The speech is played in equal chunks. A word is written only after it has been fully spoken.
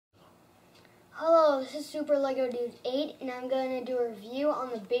Hello, this is Super Lego Dude 8, and I'm going to do a review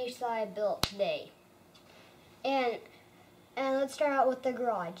on the base that I built today. And let's start out with the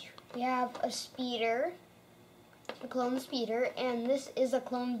garage. We have a speeder, a clone speeder, and this is a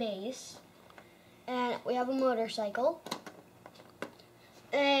clone base. And we have a motorcycle.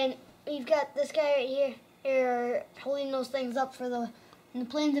 And we've got this guy right here holding those things up for when the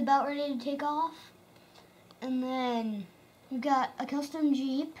plane's about ready to take off. And then we've got a custom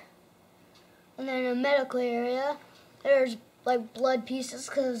Jeep. And then in a medical area, there's like blood pieces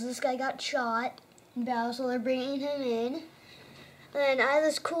because this guy got shot in battle, so they're bringing him in. And then I have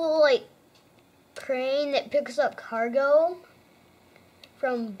this cool like crane that picks up cargo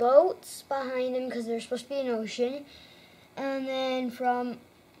from boats behind him because there's supposed to be an ocean. And then from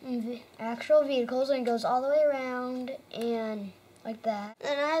actual vehicles, and it goes all the way around and like that.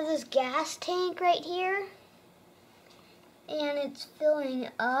 And I have this gas tank right here, and it's filling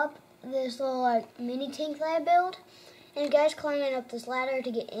up this little like mini tank that I built, and the guy's climbing up this ladder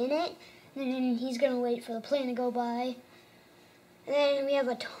to get in it, and then he's gonna wait for the plane to go by. And then we have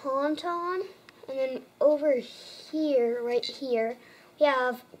a tauntaun, and then over here, right here, we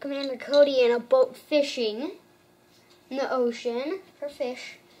have Commander Cody in a boat fishing in the ocean for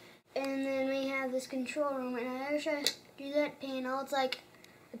fish. And then we have this control room, and I wish I do that panel. It's like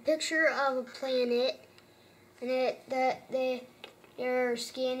a picture of a planet, and they're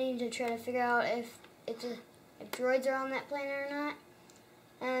scanning to try to figure out if droids are on that planet or not.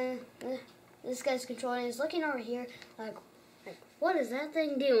 And this guy's controlling. He's looking over here like what is that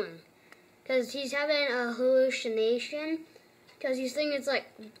thing doing? Because he's having a hallucination. Because he's thinking it's like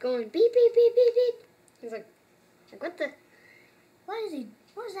going beep beep beep beep beep. He's like what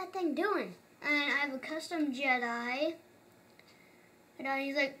is that thing doing? And I have a custom Jedi. And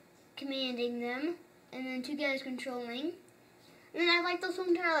he's like commanding them, and then two guys controlling. And then I like this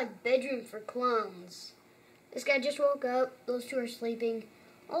entire like bedroom for clones. This guy just woke up. Those two are sleeping.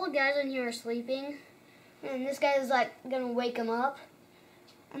 All the guys in here are sleeping. And this guy is like gonna wake them up.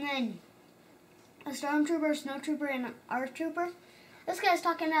 And then a stormtrooper, snow trooper, and an ARC trooper. This guy's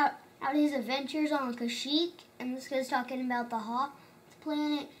talking about his adventures on Kashyyyk, and this guy's talking about the Hoth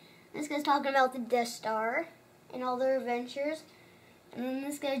planet. This guy's talking about the Death Star and all their adventures. And then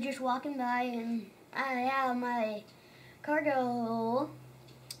this guy's just walking by, and I have my cargo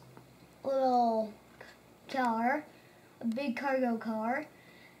little car, a big cargo car,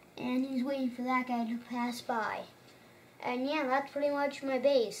 and he's waiting for that guy to pass by. And yeah, that's pretty much my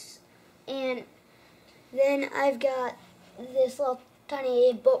base. And then I've got this little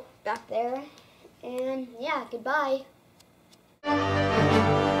tiny boat back there, and yeah, goodbye.